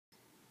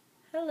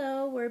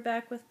Hello, we're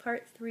back with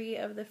part 3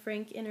 of the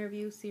Frank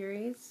interview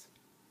series.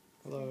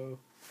 Hello.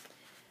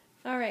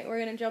 Alright, we're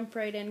going to jump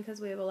right in because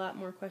we have a lot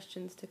more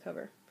questions to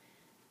cover.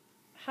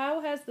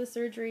 How has the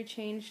surgery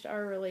changed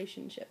our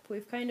relationship?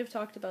 We've kind of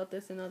talked about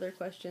this in other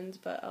questions,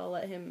 but I'll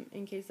let him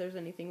in case there's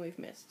anything we've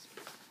missed.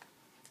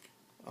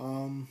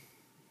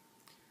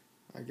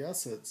 I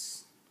guess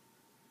it's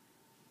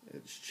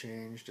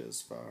changed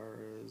as far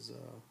as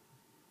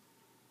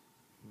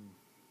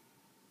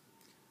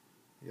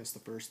I guess the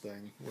first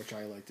thing, which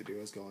I like to do,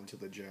 is go into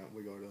the gym.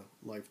 We go to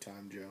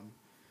Lifetime Gym,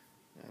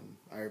 and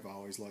I've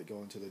always liked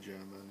going to the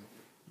gym, and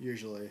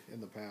usually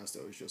in the past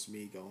it was just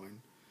me going,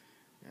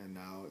 and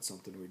now it's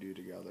something we do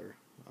together.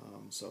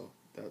 So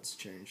that's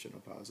changed in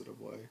a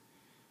positive way.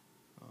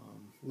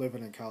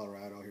 Living in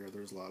Colorado here,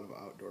 there's a lot of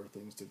outdoor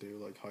things to do,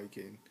 like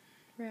hiking,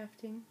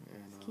 Rafting,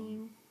 and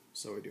skiing.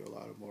 so we do a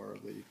lot of more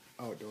of the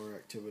outdoor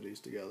activities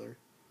together.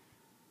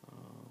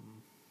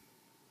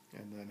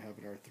 And then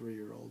having our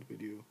 3-year-old, we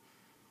do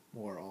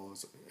more all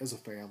as a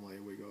family.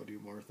 We go do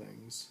more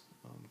things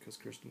because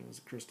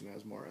Kristen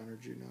has more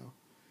energy now.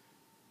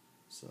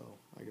 So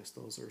I guess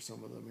those are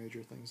some of the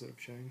major things that have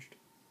changed.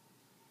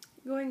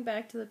 Going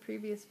back to the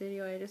previous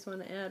video, I just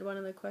want to add one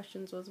of the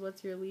questions was,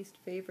 what's your least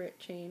favorite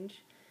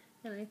change?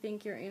 And I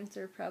think your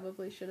answer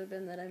probably should have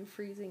been that I'm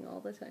freezing all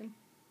the time.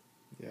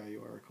 Yeah,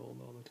 you are cold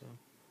all the time.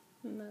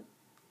 And that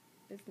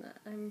is not.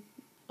 I'm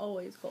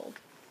always cold.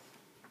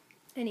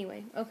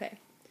 Anyway, okay.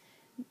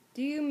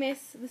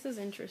 This is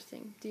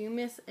interesting, do you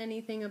miss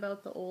anything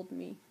about the old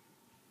me?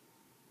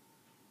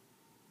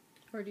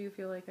 Or do you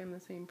feel like I'm the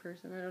same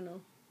person? I don't know.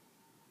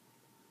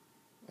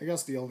 I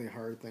guess the only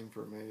hard thing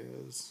for me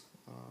is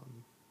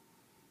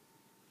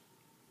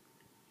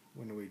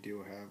when we do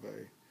have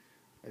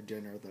a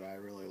dinner that I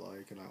really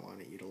like and I want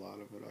to eat a lot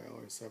of it, I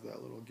always have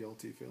that little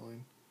guilty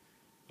feeling.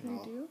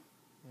 You do?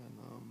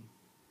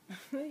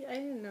 And I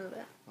didn't know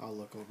that. I'll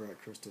look over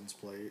at Kristen's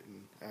plate,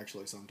 and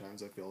actually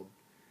sometimes I feel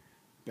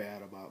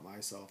bad about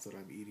myself that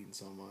I'm eating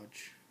so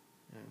much,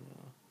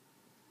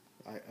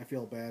 and I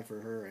feel bad for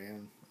her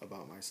and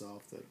about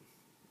myself that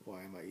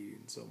why am I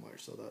eating so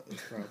much. So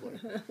that's probably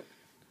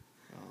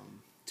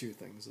two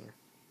things there.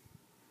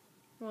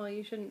 Well,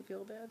 you shouldn't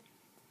feel bad.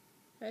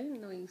 I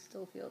didn't know you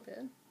still feel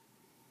bad.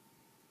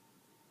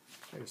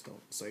 I just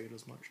don't say it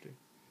as much, too.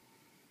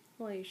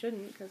 Well, you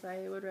shouldn't, because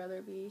I would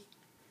rather be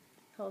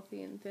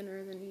healthy and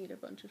thinner than eat a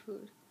bunch of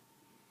food.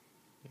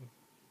 Yeah.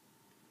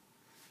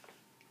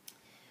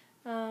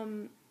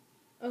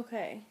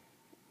 Okay.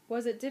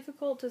 Was it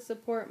difficult to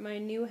support my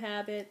new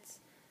habits,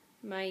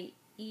 my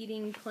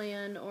eating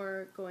plan,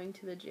 or going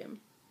to the gym?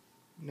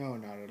 No,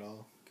 not at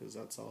all, because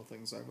that's all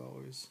things I've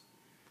always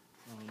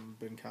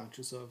been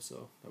conscious of,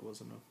 so that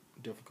wasn't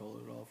difficult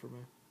at all for me.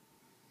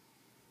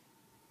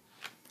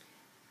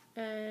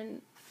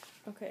 And,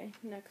 okay,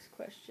 next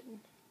question.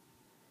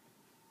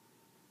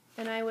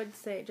 And I would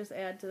say, just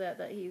add to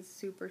that he's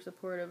super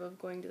supportive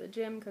of going to the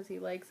gym because he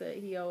likes it.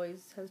 He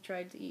always has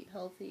tried to eat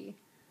healthy.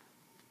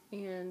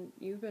 And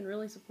you've been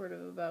really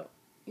supportive about,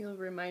 you'll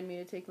remind me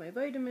to take my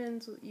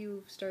vitamins.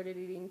 You've started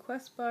eating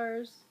Quest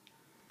bars.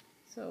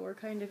 So we're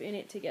kind of in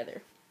it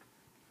together.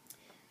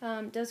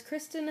 Does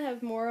Kristen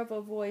have more of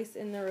a voice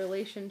in the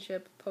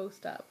relationship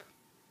post-op?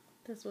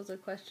 This was a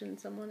question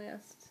someone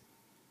asked.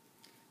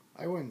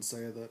 I wouldn't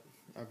say that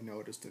I've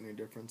noticed any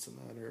difference in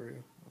that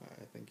area.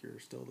 I think you're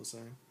still the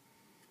same.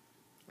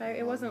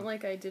 It wasn't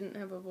like I didn't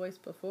have a voice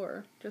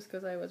before, just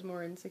because I was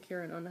more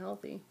insecure and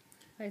unhealthy.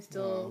 We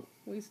still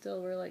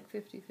were like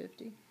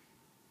 50-50.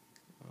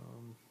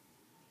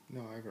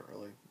 No, I haven't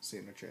really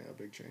seen a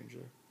big change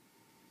there.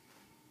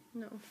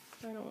 No,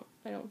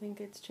 I don't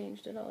think it's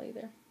changed at all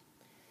either.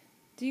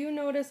 Do you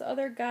notice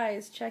other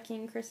guys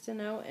checking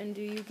Kristen out, and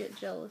do you get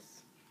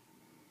jealous?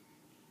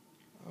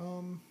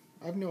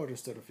 I've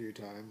noticed it a few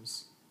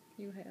times.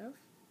 You have?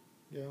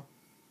 Yeah.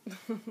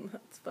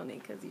 That's funny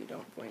because you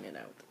don't point it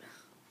out.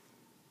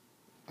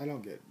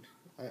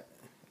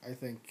 I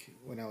think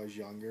when I was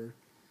younger,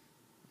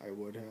 I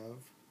would have.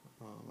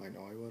 I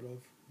know I would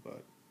have,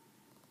 but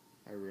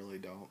I really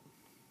don't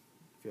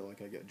feel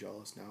like I get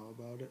jealous now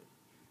about it.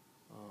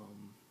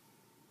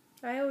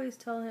 I always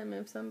tell him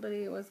if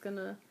somebody was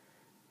gonna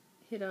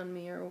hit on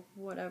me or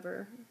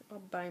whatever, or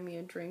buy me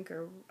a drink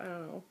or, I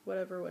don't know,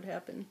 whatever would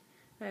happen.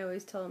 I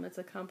always tell him it's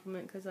a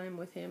compliment because I'm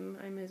with him,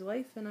 I'm his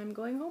wife, and I'm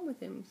going home with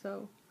him,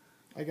 so.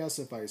 I guess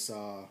if I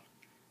saw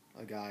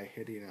a guy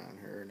hitting on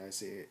her and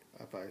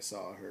if I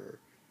saw her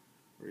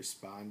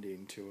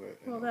responding to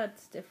it. Well,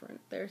 that's different.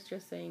 They're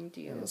just saying,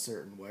 do you. In a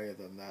certain way,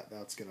 then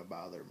that's going to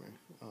bother me.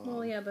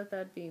 Well, yeah, but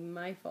that'd be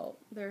my fault.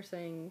 They're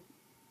saying,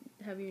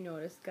 have you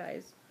noticed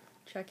guys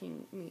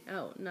checking me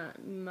out,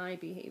 not my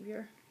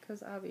behavior?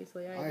 Because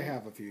obviously I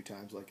have a few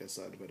times, like I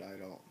said, but I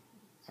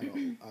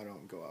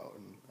don't go out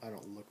and I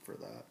don't look for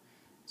that.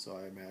 So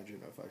I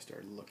imagine if I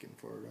started looking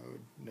for it, I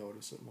would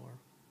notice it more.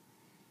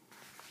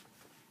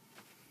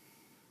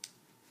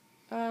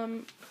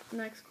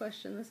 Next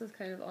question. This is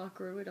kind of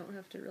awkward. We don't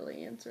have to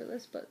really answer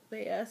this, but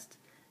they asked,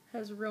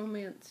 has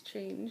romance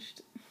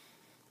changed?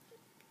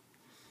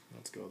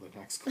 Let's go to the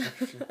next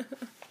question.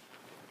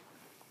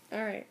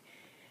 All right.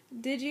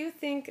 Did you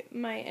think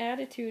my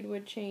attitude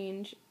would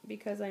change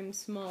because I'm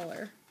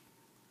smaller?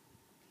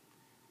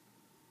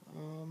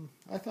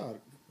 I thought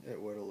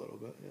it would a little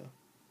bit, yeah.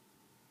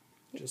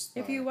 Just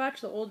if you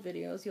watch the old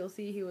videos, you'll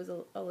see he was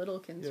a little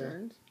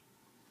concerned.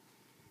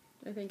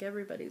 Yeah. I think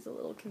everybody's a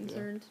little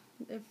concerned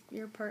if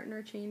your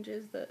partner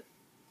changes that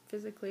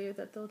physically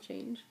that they'll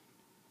change.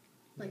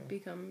 Like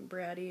become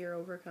bratty or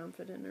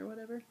overconfident or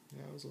whatever.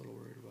 Yeah, I was a little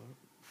worried about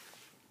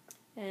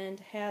it. And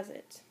has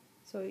it.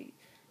 So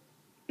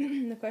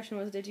the question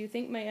was, did you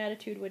think my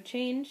attitude would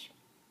change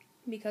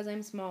because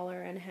I'm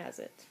smaller, and has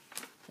it?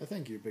 I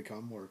think you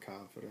become more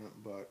confident,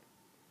 but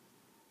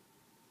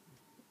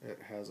it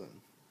hasn't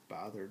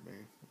bothered me.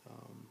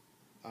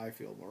 I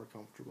feel more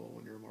comfortable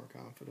when you're more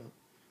confident,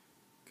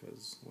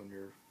 because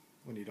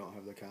when you don't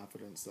have the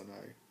confidence, then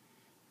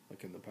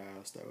like in the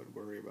past, I would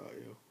worry about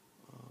you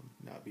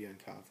not being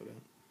confident.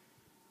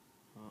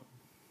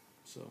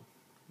 So,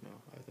 no,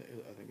 I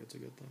think it's a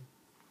good thing.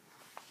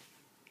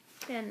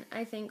 And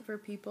I think for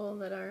people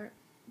that are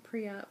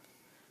pre-op,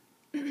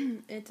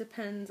 it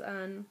depends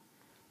on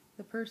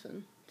the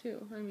person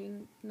too. I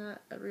mean,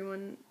 not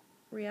everyone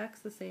reacts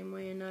the same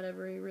way, and not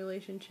every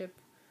relationship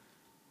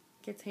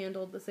gets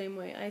handled the same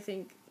way. I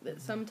think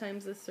that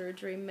sometimes the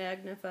surgery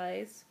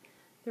magnifies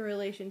the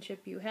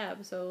relationship you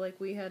have. So, like,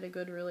 we had a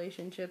good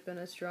relationship and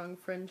a strong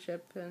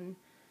friendship and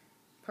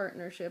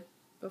partnership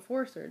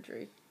before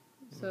surgery.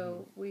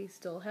 So we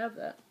still have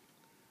that.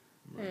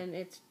 Right. And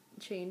it's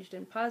changed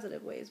in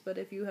positive ways. But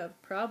if you have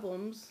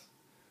problems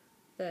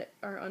that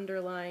are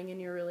underlying in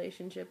your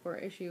relationship or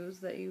issues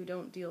that you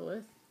don't deal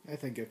with, I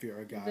think if you're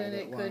a guy then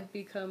it could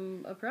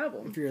become a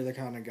problem. If you're the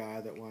kind of guy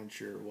that wants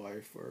your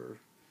wife or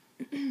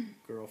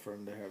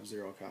girlfriend to have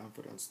zero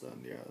confidence,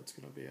 then yeah, it's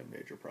going to be a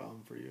major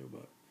problem for you.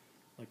 But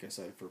like I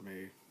said, for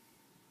me,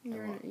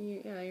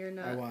 you're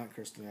not. I want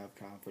Kristen to have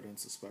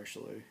confidence,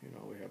 especially,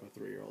 we have a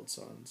 3-year-old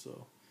son,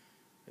 so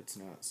it's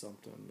not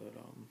something that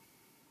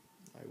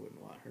I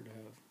wouldn't want her to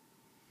have.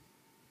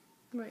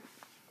 Right.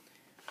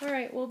 All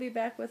right, we'll be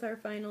back with our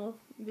final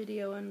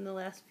video and the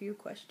last few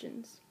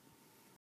questions.